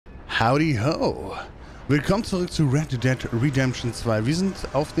Howdy ho! Willkommen zurück zu Red Dead Redemption 2. Wir sind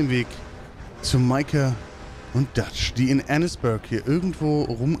auf dem Weg zu Micah und Dutch, die in Annisburg hier irgendwo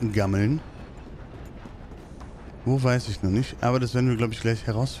rumgammeln. Wo, weiß ich noch nicht, aber das werden wir, glaube ich, gleich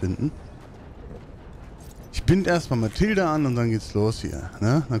herausfinden. Ich binde erstmal Mathilda an und dann geht's los hier,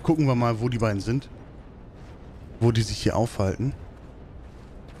 ne? Dann gucken wir mal, wo die beiden sind. Wo die sich hier aufhalten.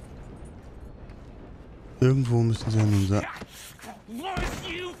 Irgendwo müssen sie ja nun sein. Was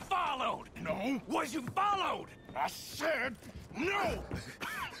you followed? No. Was you followed? I said no.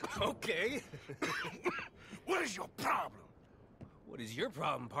 Okay. What is your problem? What is your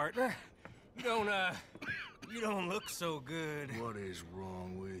problem, partner? You don't look so good. What is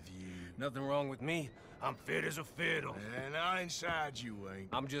wrong with you? Nothing wrong with me. I'm fit as a fiddle. And inside you ain't.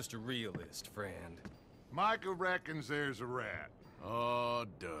 I'm just a realist, friend. Micah reckons there's a rat. Oh,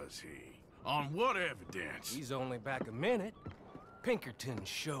 does he? On what evidence? He's only back a minute. Pinkerton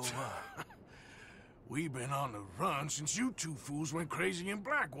show up. We've been on the run since you two fools went crazy in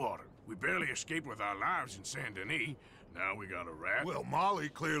Blackwater. We barely escaped with our lives in Saint Denis. Now we got a rat. Well, Molly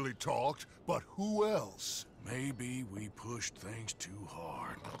clearly talked, but who else? Maybe we pushed things too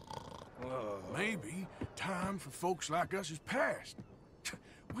hard. Maybe time for folks like us is past.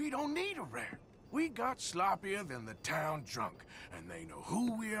 We don't need a rat. We got sloppier than the town drunk, and they know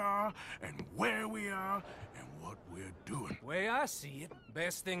who we are, and where we are, and what we're doing. Way I see it,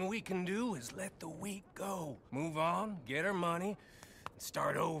 best thing we can do is let the week go. Move on, get our money, and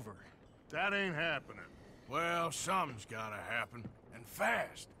start over. That ain't happening. Well, something's gotta happen, and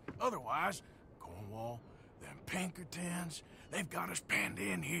fast. Otherwise, Cornwall, them Pinkertons, they've got us penned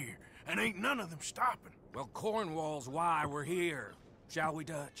in here, and ain't none of them stopping. Well, Cornwall's why we're here. Shall we,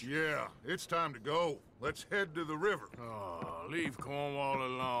 Dutch? Yeah, it's time to go. Let's head to the river. Oh, leave Cornwall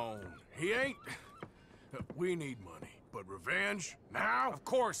alone. He ain't... We need money, but revenge, now? Of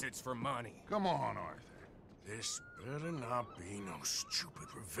course it's for money. Come on, Arthur. This better not be no stupid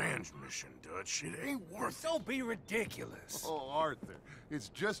revenge mission, Dutch. It ain't worth it. Don't be ridiculous. Oh, Arthur, it's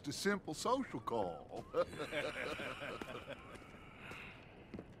just a simple social call.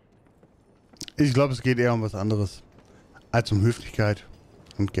 Ich glaube, es geht eher um was anderes. Als um Höflichkeit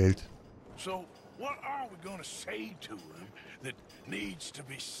und Geld. So, what are we gonna say to him that needs to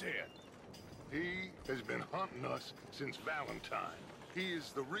be said? He has been hunting us since Valentine. He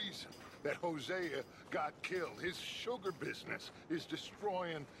is the reason that Hosea got killed. His sugar business is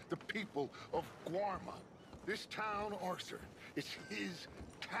destroying the people of Guarma. This town, Arthur, it's his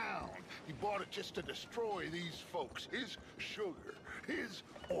town. He bought it just to destroy these folks. His sugar, his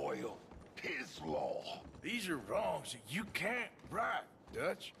oil, his law. These are wrongs that you can't right,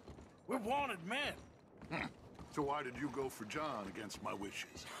 Dutch. We're wanted men. So why did you go for John against my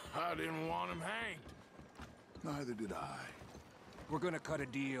wishes? I didn't want him hanged. Neither did I. We're gonna cut a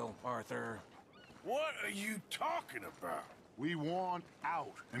deal, Arthur. What are you talking about? We want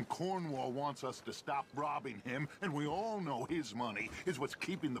out, and Cornwall wants us to stop robbing him, and we all know his money is what's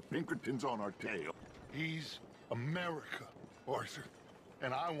keeping the Pinkertons on our tail. He's America, Arthur,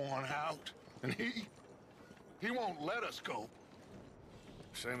 and I want out, and he won't let us go.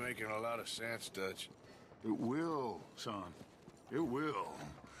 This ain't making a lot of sense, Dutch. It will, son. It will.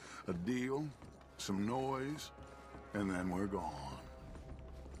 A deal, some noise, and then we're gone.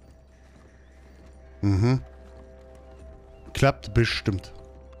 Mhm. Klappt bestimmt.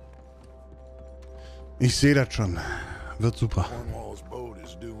 Ich sehe das schon. Wird super. Cornwall's boat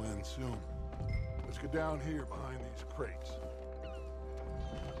is due in soon. Let's get down here behind these crates.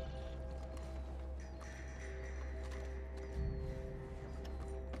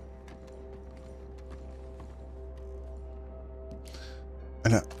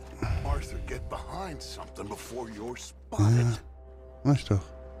 Alter. Arthur, get behind something before you're spotted. Ja, mach ich doch.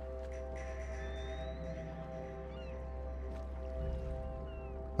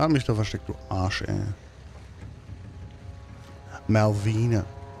 Hab mich doch versteckt, du Arsch, ey. Malvina.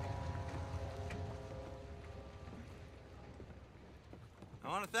 I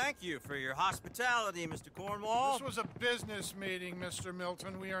want to thank you for your hospitality, Mr. Cornwall. This was a business meeting, Mr.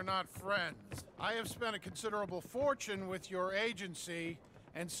 Milton. We are not friends. I have spent a considerable fortune with your agency,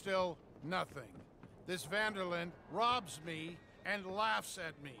 and still nothing. This Vanderlyn robs me and laughs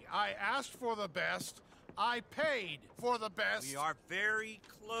at me. I asked for the best. I paid for the best. We are very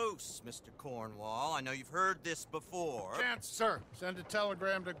close, Mr. Cornwall. I know you've heard this before. Chance, sir. Send a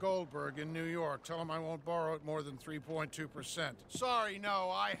telegram to Goldberg in New York. Tell him I won't borrow it more than 3.2%. Sorry,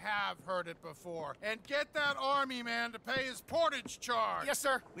 no, I have heard it before. And get that army man to pay his portage charge. Yes,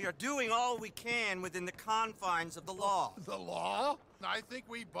 sir. We are doing all we can within the confines of the law. The law? I think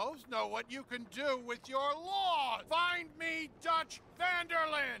we both know what you can do with your laws. Find me Dutch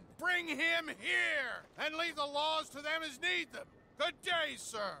Vanderlyn. Bring him here and leave the laws to them as need them. Good day,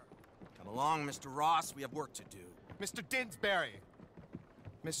 sir. Come along, Mr. Ross. We have work to do. Mr. Didsbury.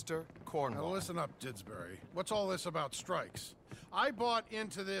 Mr. Cornwall. Now listen up, Didsbury. What's all this about strikes? I bought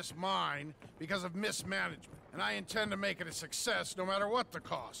into this mine because of mismanagement, and I intend to make it a success no matter what the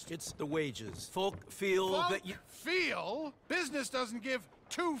cost. It's the wages. Folk feel that you... Feel? Business doesn't give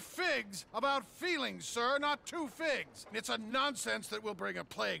two figs about feelings, sir, not two figs. It's a nonsense that will bring a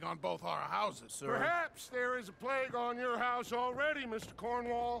plague on both our houses, sir. Perhaps there is a plague on your house already, Mr.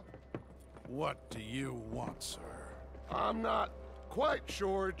 Cornwall. What do you want, sir? I'm not quite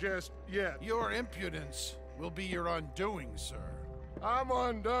sure just yet. Your impudence will be your undoing, sir. I'm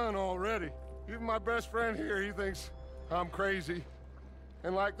undone already. Even my best friend here, he thinks I'm crazy.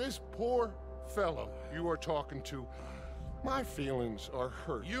 And like this poor fellow you are talking to, my feelings are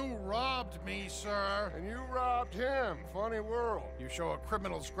hurt. You robbed me, sir. And you robbed him. Funny world. You show a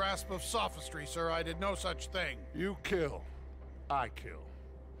criminal's grasp of sophistry, sir. I did no such thing. You kill. I kill.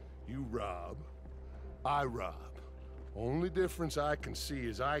 You rob. I rob. Only difference I can see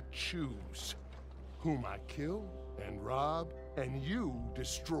is I choose whom I kill and rob, and you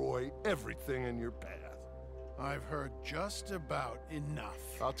destroy everything in your path. I've heard just about enough.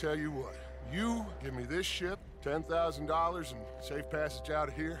 I'll tell you what. You give me this ship, $10,000 and safe passage out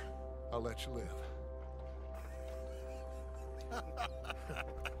of here, I'll let you live.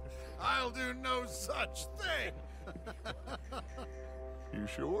 I'll do no such thing. You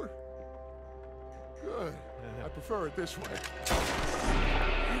sure? Good. I prefer it this way.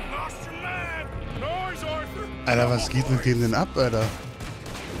 You've lost your man! Noise, Arthur! Alter, was geht mit denen denn ab, Alter?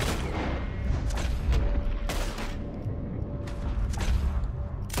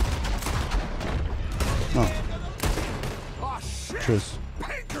 Oh. Tschüss.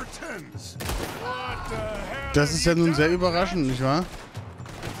 Pinkertons! What the hell? Das ist ja nun sehr überraschend, nicht wahr?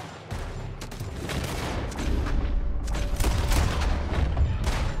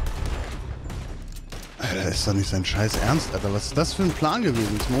 Alter, ist doch nicht sein Scheiß Ernst, Alter. Was ist das für ein Plan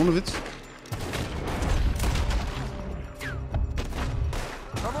gewesen? Ist mal ohne Witz.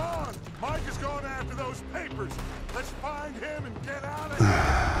 Come on! Mike is going after those papers. Let's find him and get out of here.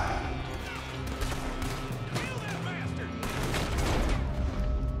 Kill that bastard!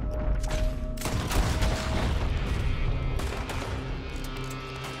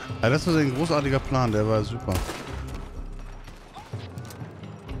 Ja, das war ein großartiger Plan, der war super.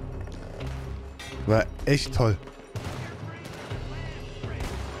 War echt toll.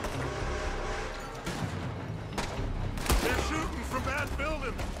 They're shooting from that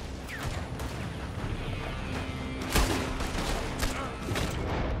building.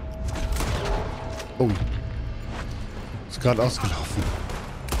 Oh. Ist gerade ausgelaufen.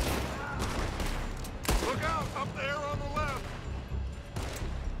 Look out, up there on the left.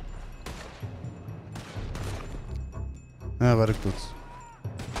 Ja, warte kurz.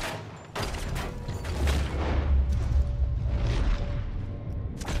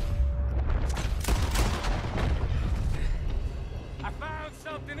 I found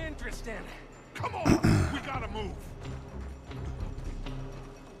something interesting. Come on, we gotta move.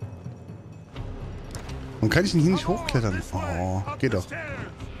 Und kann ich denn hier nicht hochklettern? Oh, geht doch.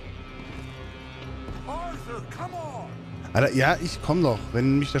 Arthur, come on. Alter, ja, ich komm doch,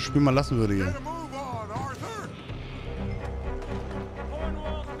 wenn mich das Spiel mal lassen würde hier. Get a move on, Arthur.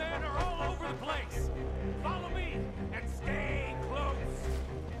 Cornwall's men are all over the place. Follow me and stay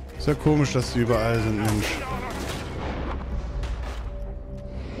close. Ist ja komisch, dass die überall sind, Mensch.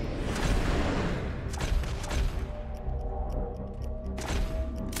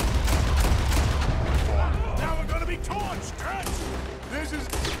 Now we're gonna be torched, Trent. This is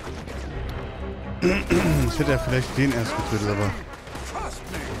Ich hätte ja vielleicht den erst getötet, aber... trust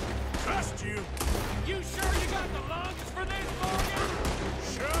me. Trust you. You sure you got the lungs for this, Morgan?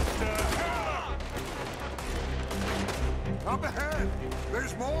 Shut the hell up. Up ahead.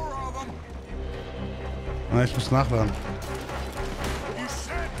 There's more of them. Na, ich muss nachladen. You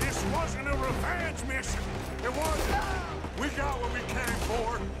said this wasn't a revenge mission. It wasn't. We got what we came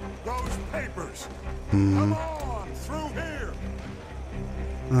for. Those papers. Come on, through here.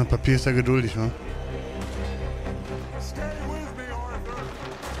 Ah, Papier ist ja geduldig, wa? Stay with me, Arthur.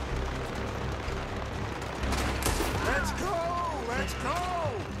 Let's go. Let's go.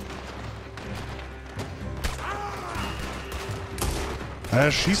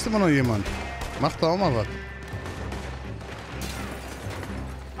 Da schießt immer noch jemand. Macht da auch mal was.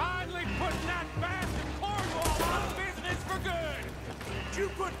 Finally putting that bastard Cornwall out of business for good. Did you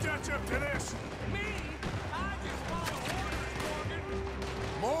put Dutch up to this? Me? I just follow orders, Morgan.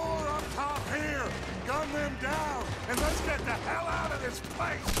 here. Gun them down, and let's get the hell out of this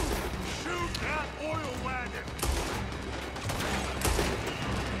place. Shoot that oil wagon.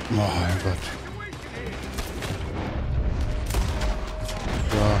 Oh mein Gott.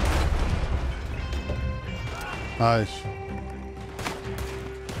 Ja. Halt.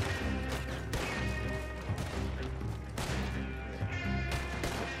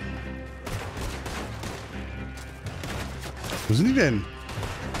 Wo sind die denn?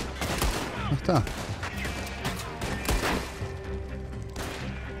 Ach, da.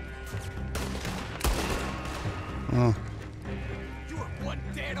 Oh.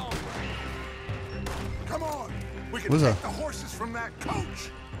 Come on, we can Wo ist er? take the horses from that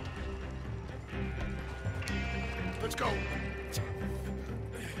coach. Let's go.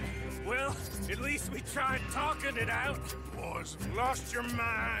 Well, at least we tried talking it out. Boys have lost your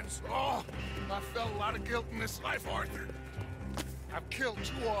minds. Oh, I felt a lot of guilt in this life, Arthur. I've killed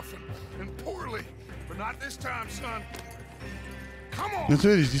too often and poorly, but not this time, son. Come on.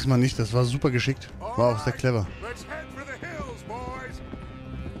 Natürlich, diesmal nicht. Das war super geschickt. War auch sehr clever. Let's head for the hills, boys.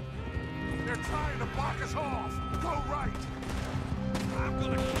 They're trying to block us off. Go right. I'm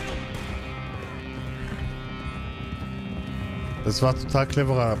gonna kill you. Das war ein total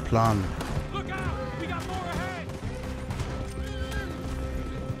cleverer Plan. Look out! We got more ahead!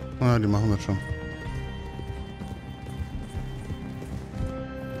 Ja, die machen das schon.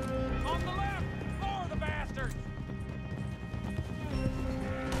 On the left! More the bastards!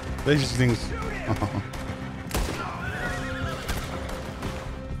 Welches links?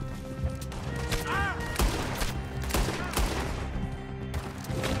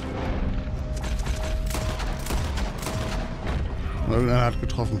 Irgendeiner hat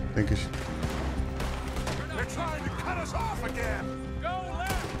getroffen, denke ich. They're trying to cut us off again. Go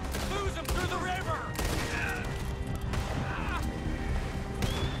left! Lose them through the river!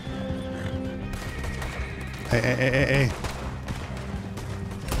 Ey.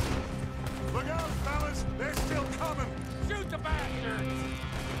 Look out, fellas. They're still coming. Shoot the bastards!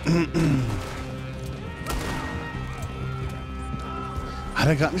 Hat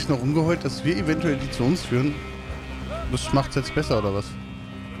er gerade nicht noch rumgeheult, dass wir eventuell die zu uns führen? Das macht's jetzt besser, oder was?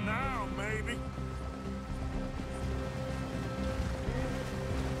 Now, maybe.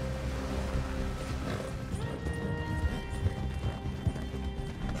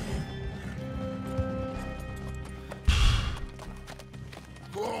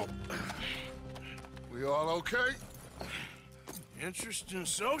 Whoa. We all okay? Interesting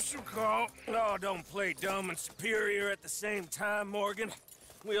social call. Oh, don't play dumb and superior at the same time, Morgan.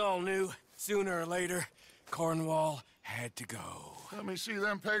 We all knew, sooner or later, Cornwall had to go. Let me see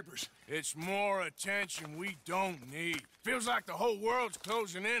them papers. It's more attention we don't need. Feels like the whole world's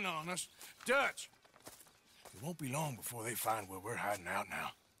closing in on us. Dutch, it won't be long before they find where we're hiding out now.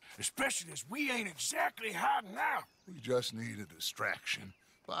 Especially as we ain't exactly hiding out. We just need a distraction.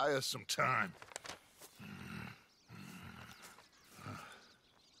 Buy us some time.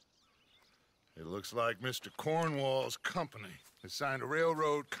 It looks like Mr. Cornwall's company has signed a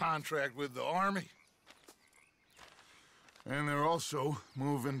railroad contract with the Army. And they're also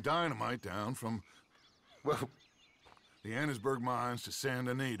moving dynamite down from, well, the Annesburg mines to Saint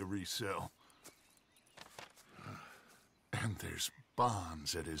Denis to resell. And there's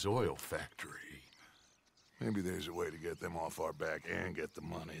bonds at his oil factory. Maybe there's a way to get them off our back and get the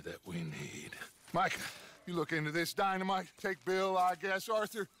money that we need. Micah, you look into this dynamite. Take Bill, I guess.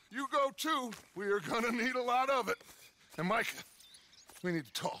 Arthur, you go too. We are gonna need a lot of it. And Micah, we need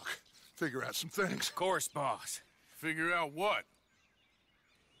to talk. Figure out some things. Of course, boss. Figure out what?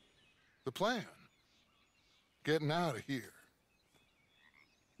 The plan. Getting out of here.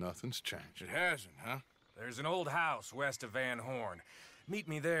 Nothing's changed. It hasn't, huh? There's an old house west of Van Horn. Meet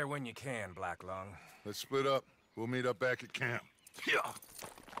me there when you can, Black Lung. Let's split up. We'll meet up back at camp. Yeah.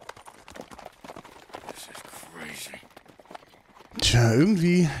 This is crazy. Tja,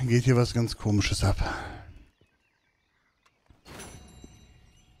 irgendwie geht hier was ganz Komisches ab.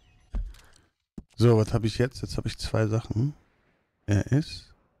 So, was habe ich jetzt? Jetzt habe ich zwei Sachen. Er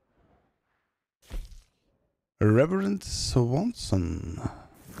ist Reverend Swanson.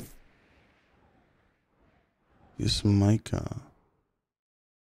 Hier ist Micah.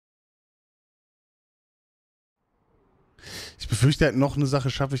 Ich befürchte, noch eine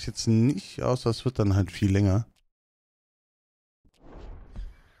Sache schaffe ich jetzt nicht, außer es wird dann halt viel länger.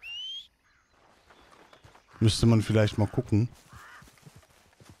 Müsste man vielleicht mal gucken.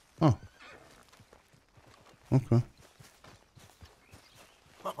 Ah. Okay.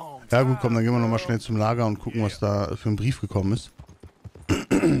 Ja gut, komm, dann gehen wir nochmal schnell zum Lager und gucken, was da für ein Brief gekommen ist.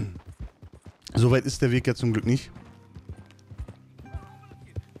 Soweit ist der Weg ja zum Glück nicht.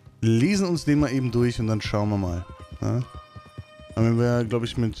 lesen uns den mal eben durch und dann schauen wir mal. Ja? Aber wenn wir, glaube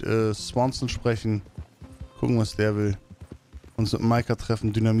ich, mit Swanson sprechen, gucken, was der will, uns mit Micah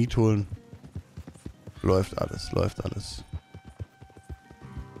treffen, Dynamit holen, läuft alles, läuft alles.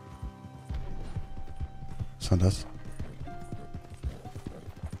 Was war das?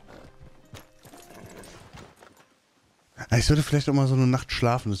 Ich sollte vielleicht auch mal so eine Nacht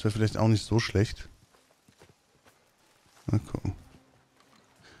schlafen, das wäre vielleicht auch nicht so schlecht. Mal gucken.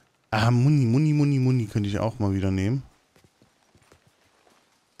 Ah, Muni könnte ich auch mal wieder nehmen.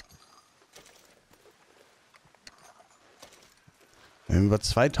 Wir haben über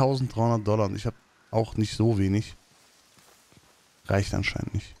 $2.300 und ich habe auch nicht so wenig. Reicht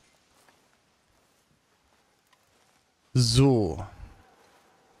anscheinend nicht. So.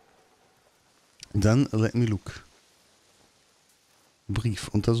 Dann let me look. Brief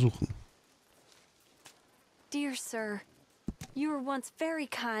untersuchen. Dear Sir, you were once very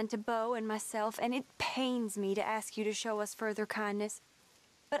kind to Beau and myself, and it pains me to ask you to show us further kindness.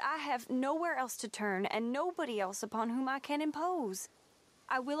 But I have nowhere else to turn, and nobody else upon whom I can impose.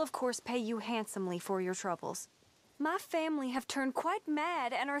 I will, of course, pay you handsomely for your troubles. My family have turned quite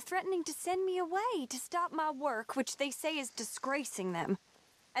mad and are threatening to send me away to stop my work, which they say is disgracing them.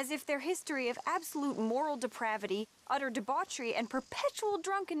 As if their history of absolute moral depravity, utter debauchery, and perpetual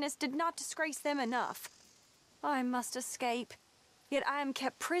drunkenness did not disgrace them enough. I must escape, yet I am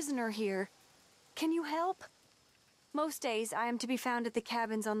kept prisoner here. Can you help? Most days I am to be found at the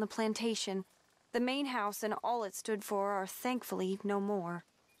cabins on the plantation. The main house and all it stood for are thankfully no more.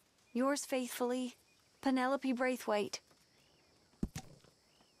 Yours faithfully, Penelope Braithwaite.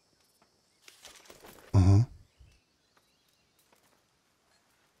 Mhm.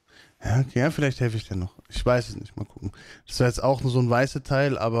 Ja, okay, ja, vielleicht helfe ich dir noch. Ich weiß es nicht, mal gucken. Das war jetzt auch nur so ein weißer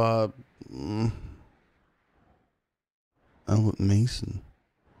Teil, aber... Albert Mason.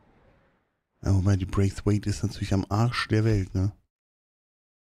 Ja, wobei die Braithwaite ist natürlich am Arsch der Welt, ne?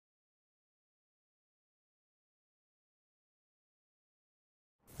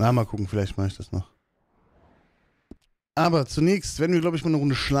 Na, mal gucken, vielleicht mache ich das noch. Aber zunächst werden wir, glaube ich, mal eine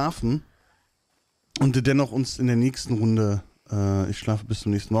Runde schlafen. Und dennoch uns in der nächsten Runde, ich schlafe bis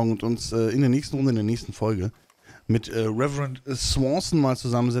zum nächsten Morgen, und uns in der nächsten Runde, in der nächsten Folge, mit Reverend Swanson mal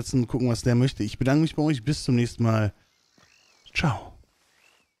zusammensetzen und gucken, was der möchte. Ich bedanke mich bei euch. Bis zum nächsten Mal. Ciao.